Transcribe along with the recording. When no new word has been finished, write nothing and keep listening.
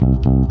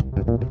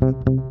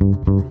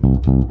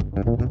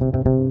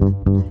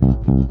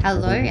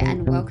Hello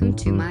and welcome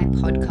to my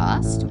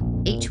podcast.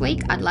 Each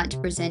week, I'd like to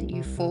present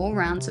you 4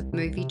 rounds of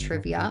movie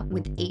trivia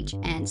with each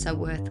answer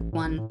worth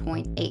 1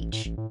 point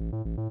each.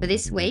 For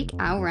this week,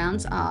 our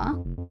rounds are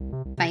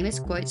famous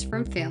quotes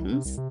from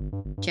films,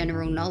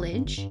 general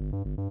knowledge,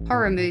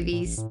 horror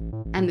movies,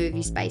 and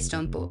movies based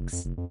on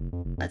books.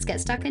 Let's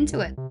get stuck into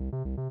it.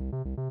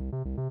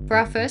 For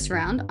our first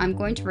round, I'm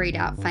going to read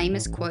out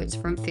famous quotes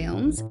from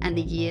films and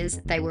the years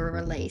they were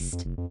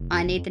released.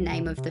 I need the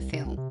name of the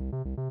film.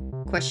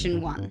 Question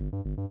 1.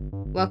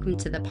 Welcome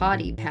to the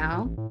Party,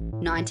 Pal,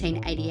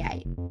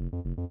 1988.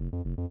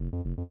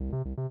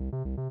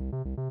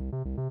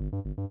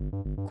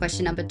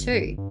 Question number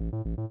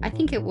 2. I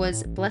think it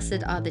was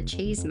Blessed Are the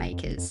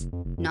Cheesemakers,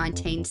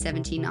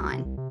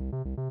 1979.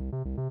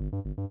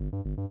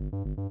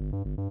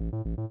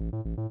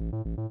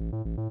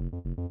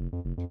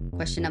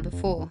 Question number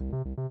 4.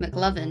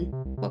 McLovin,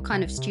 what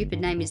kind of stupid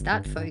name is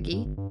that,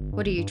 Fogey?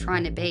 What are you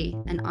trying to be,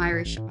 an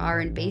Irish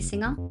R&B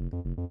singer?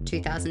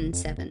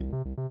 2007.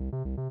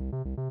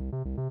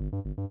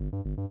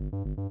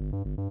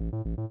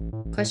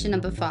 Question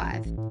number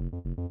 5.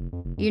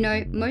 You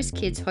know, most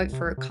kids hope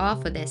for a car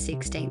for their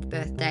 16th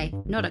birthday,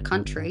 not a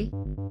country.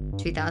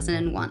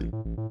 2001.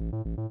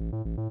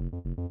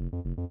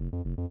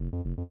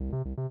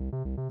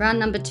 Round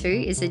number 2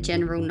 is a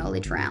general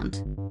knowledge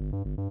round.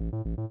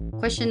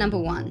 Question number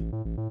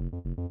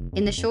 1.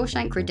 In The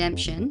Shawshank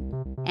Redemption,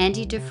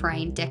 Andy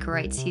Dufresne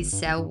decorates his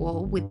cell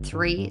wall with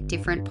 3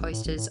 different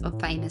posters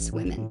of famous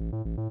women.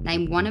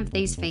 Name one of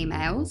these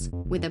females,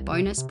 with a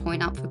bonus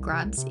point up for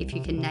grabs if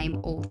you can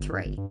name all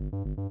 3.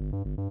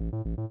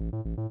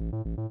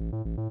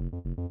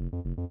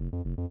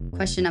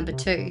 Question number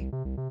 2.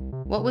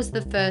 What was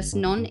the first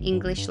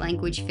non-English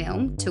language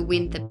film to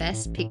win the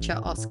Best Picture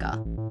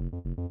Oscar?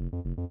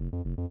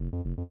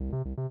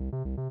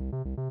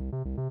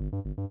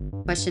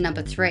 Question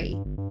number 3.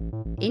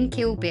 In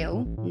Kill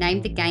Bill,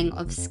 name the gang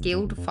of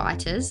skilled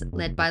fighters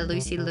led by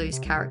Lucy Liu's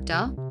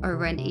character,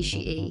 Oren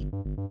Ishii.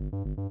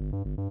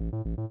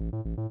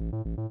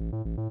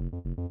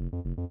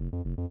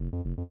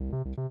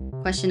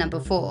 Question number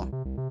 4.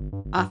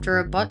 After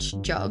a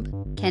botched job,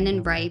 Ken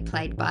and Ray,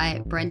 played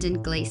by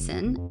Brendan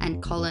Gleeson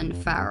and Colin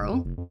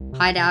Farrell,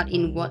 hide out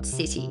in what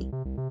city?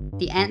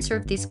 The answer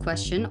of this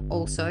question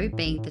also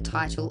being the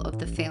title of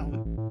the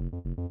film.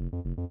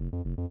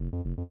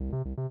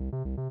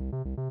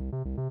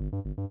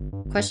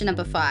 Question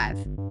number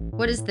 5.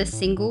 What is the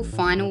single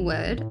final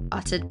word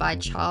uttered by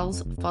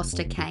Charles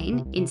Foster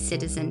Kane in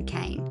Citizen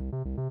Kane?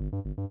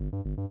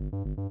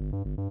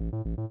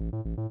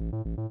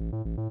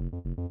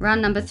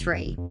 Round number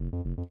 3.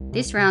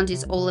 This round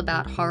is all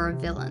about horror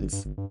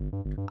villains.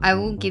 I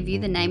will give you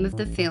the name of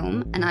the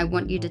film and I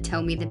want you to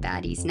tell me the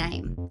baddie's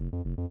name.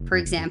 For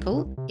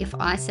example, if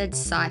I said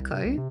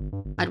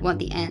Psycho, I'd want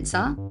the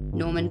answer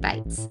Norman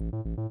Bates.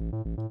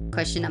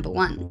 Question number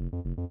 1.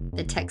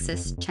 The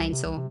Texas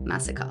Chainsaw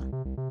Massacre.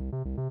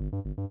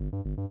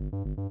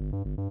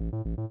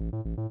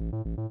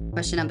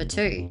 Question number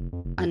 2.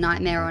 A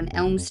Nightmare on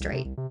Elm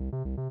Street.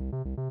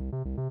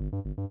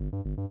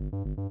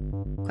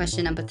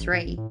 Question number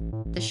 3.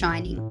 The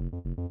Shining.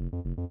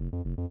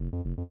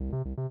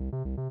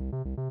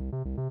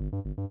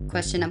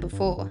 Question number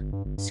 4.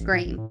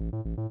 Scream.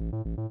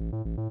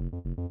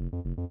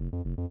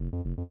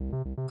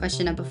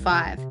 Question number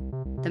 5.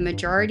 The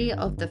majority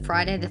of the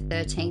Friday the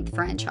 13th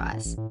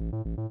franchise.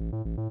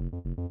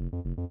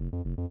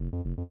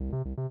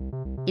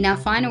 In our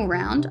final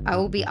round, I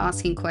will be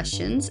asking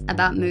questions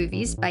about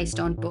movies based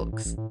on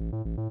books.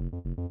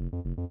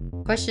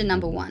 Question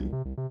number 1.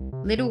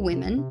 Little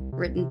Women,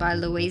 written by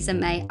Louisa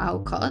May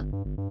Alcott,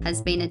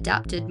 has been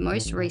adapted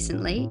most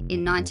recently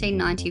in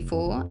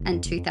 1994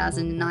 and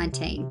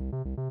 2019.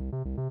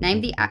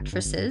 Name the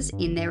actresses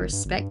in their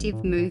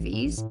respective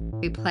movies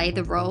who play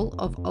the role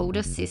of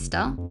older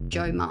sister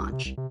Jo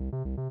March.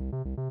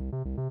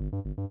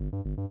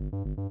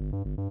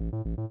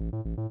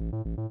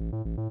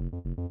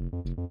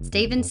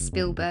 Steven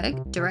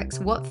Spielberg directs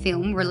what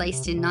film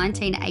released in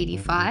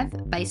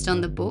 1985 based on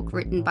the book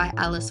written by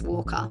Alice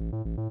Walker?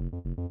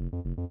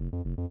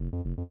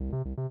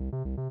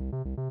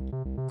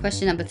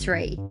 Question number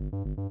 3.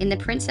 In The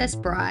Princess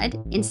Bride,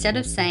 instead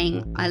of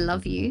saying "I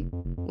love you,"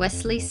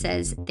 Wesley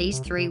says these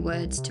 3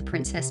 words to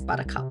Princess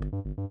Buttercup.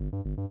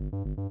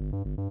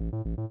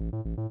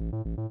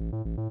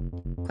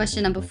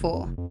 Question number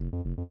 4.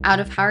 Out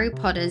of Harry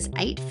Potter's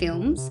 8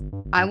 films,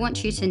 I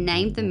want you to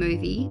name the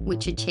movie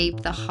which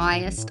achieved the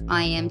highest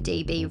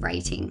IMDb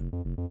rating.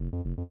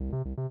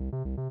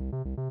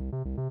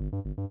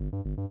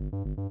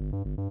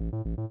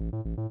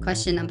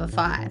 Question number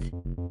 5.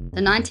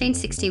 The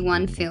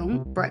 1961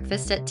 film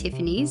Breakfast at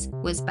Tiffany's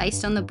was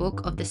based on the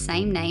book of the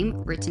same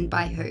name written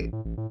by who?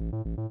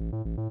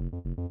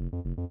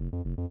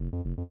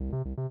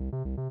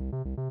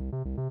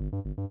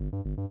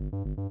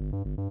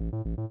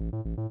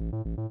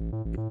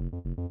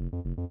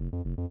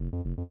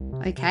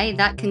 Okay,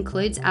 that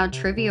concludes our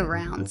trivia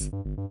rounds.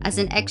 As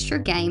an extra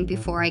game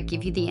before I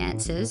give you the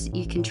answers,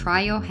 you can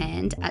try your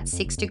hand at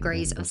 6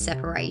 Degrees of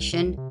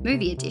Separation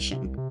Movie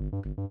Edition.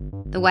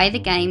 The way the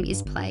game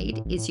is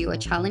played is you are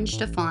challenged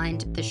to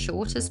find the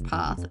shortest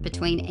path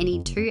between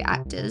any two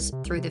actors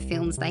through the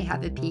films they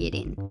have appeared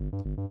in.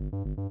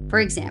 For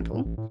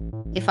example,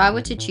 if I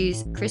were to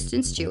choose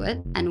Kristen Stewart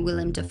and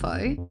Willem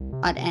Dafoe,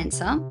 I'd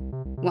answer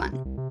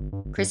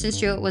 1. Kristen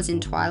Stewart was in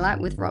Twilight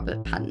with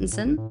Robert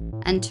Pattinson,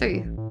 and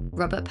 2.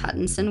 Robert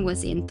Pattinson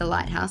was in The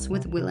Lighthouse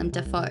with Willem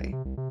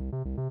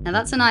Dafoe. Now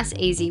that's a nice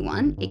easy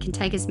one. It can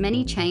take as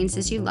many chains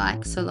as you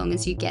like so long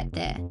as you get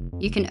there.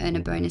 You can earn a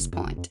bonus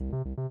point.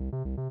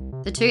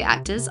 The two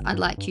actors I'd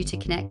like you to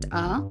connect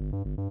are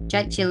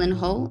Jake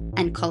Gyllenhaal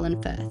and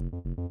Colin Firth.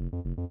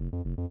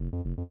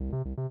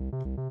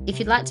 If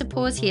you'd like to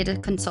pause here to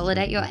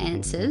consolidate your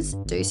answers,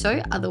 do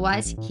so,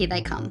 otherwise here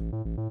they come.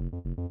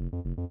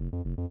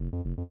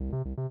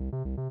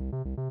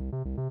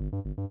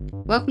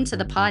 Welcome to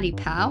the Party,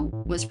 Pal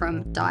was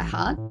from Die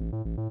Hard.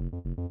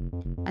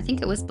 I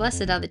think it was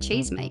Blessed Are the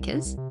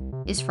Cheesemakers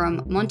is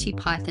from Monty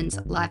Python's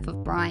Life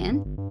of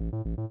Brian.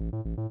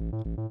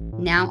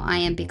 Now I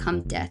Am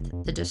Become Death,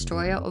 the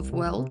Destroyer of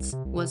Worlds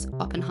was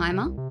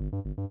Oppenheimer.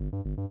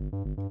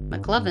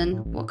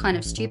 McLovin, what kind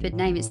of stupid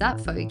name is that,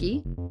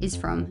 Fogey, is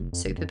from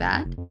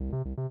Superbad.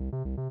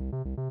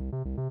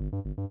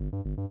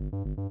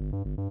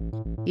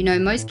 You know,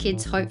 most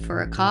kids hope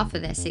for a car for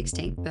their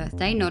 16th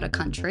birthday, not a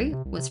country,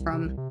 was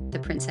from The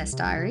Princess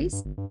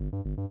Diaries.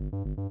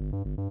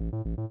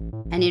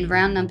 And in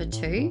round number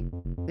 2,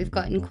 we've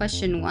got in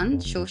question 1,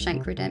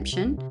 Shawshank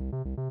Redemption.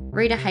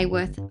 Rita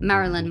Hayworth,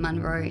 Marilyn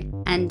Monroe,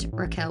 and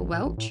Raquel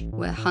Welch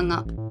were hung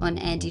up on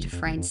Andy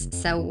Dufresne's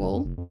cell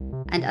wall.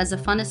 And as a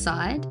fun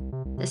aside,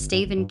 the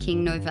Stephen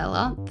King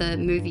novella the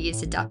movie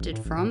is adapted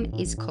from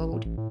is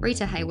called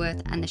Rita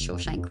Hayworth and the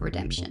Shawshank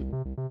Redemption.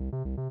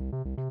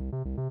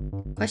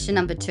 Question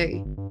number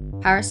 2.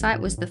 Parasite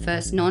was the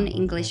first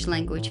non-English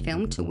language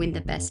film to win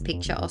the Best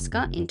Picture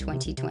Oscar in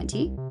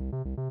 2020.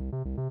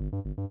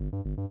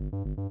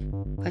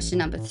 Question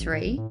number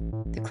 3.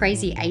 The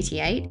Crazy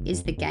 88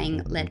 is the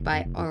gang led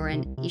by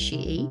Oren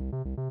Ishii.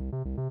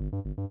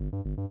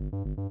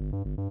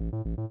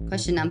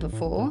 Question number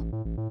 4.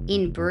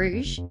 In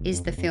Bruges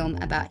is the film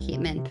about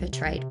hitmen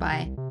portrayed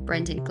by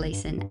Brendan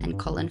Gleeson and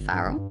Colin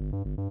Farrell.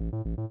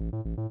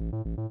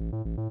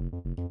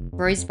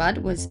 Rosebud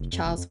was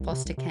Charles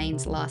Foster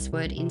Kane's last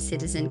word in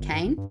Citizen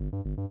Kane.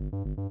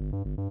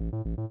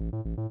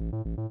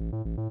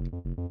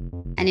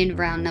 And in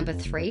round number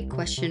 3,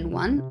 question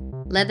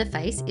 1,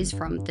 Leatherface is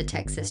from the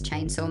Texas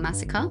Chainsaw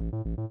Massacre.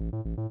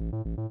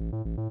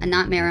 A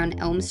Nightmare on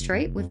Elm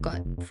Street, we've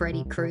got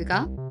Freddy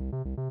Krueger.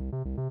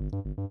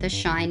 The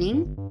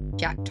Shining,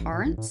 Jack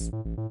Torrance.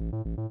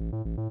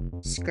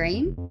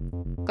 Scream.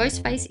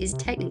 Ghostface is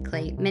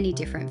technically many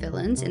different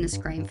villains in the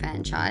Scream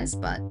franchise,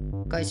 but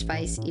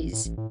Ghostface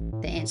is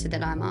the answer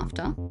that I'm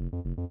after.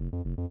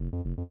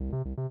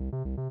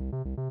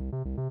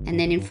 And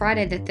then in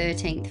Friday the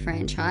 13th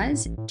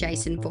franchise,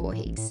 Jason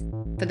Voorhees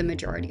for the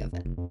majority of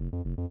it.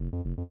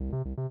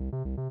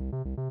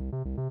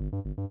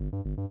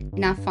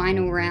 In our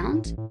final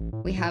round,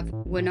 we have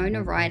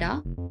Winona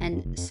Ryder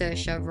and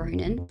Saoirse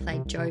Ronan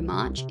played Jo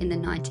March in the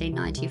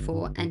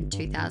 1994 and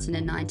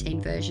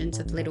 2019 versions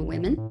of Little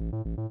Women.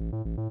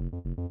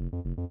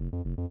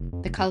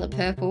 The Colour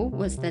Purple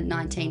was the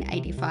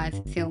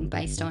 1985 film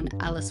based on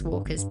Alice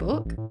Walker's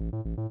book.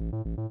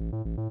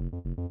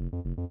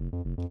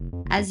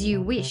 As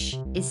You Wish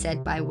is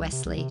said by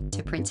Wesley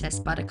to Princess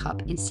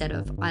Buttercup instead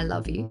of I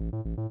love you.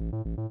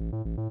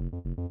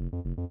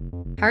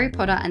 Harry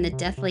Potter and the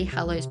Deathly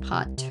Hallows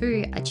Part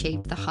 2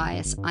 achieved the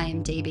highest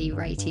IMDb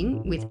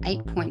rating with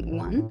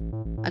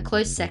 8.1. A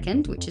close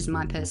second, which is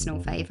my personal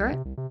favourite,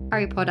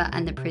 Harry Potter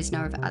and the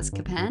Prisoner of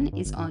Azkaban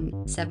is on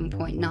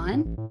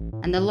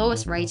 7.9, and the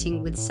lowest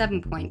rating with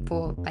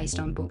 7.4 based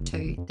on Book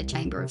 2, The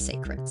Chamber of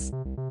Secrets.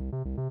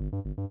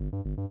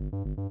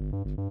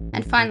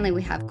 And finally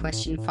we have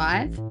question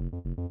 5.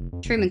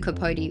 Truman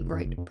Capote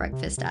wrote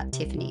Breakfast at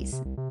Tiffany's.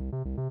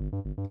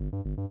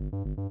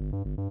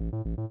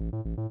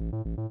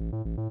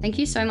 Thank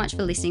you so much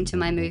for listening to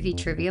my movie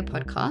trivia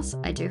podcast.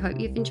 I do hope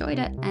you've enjoyed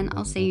it, and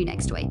I'll see you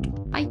next week.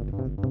 Bye.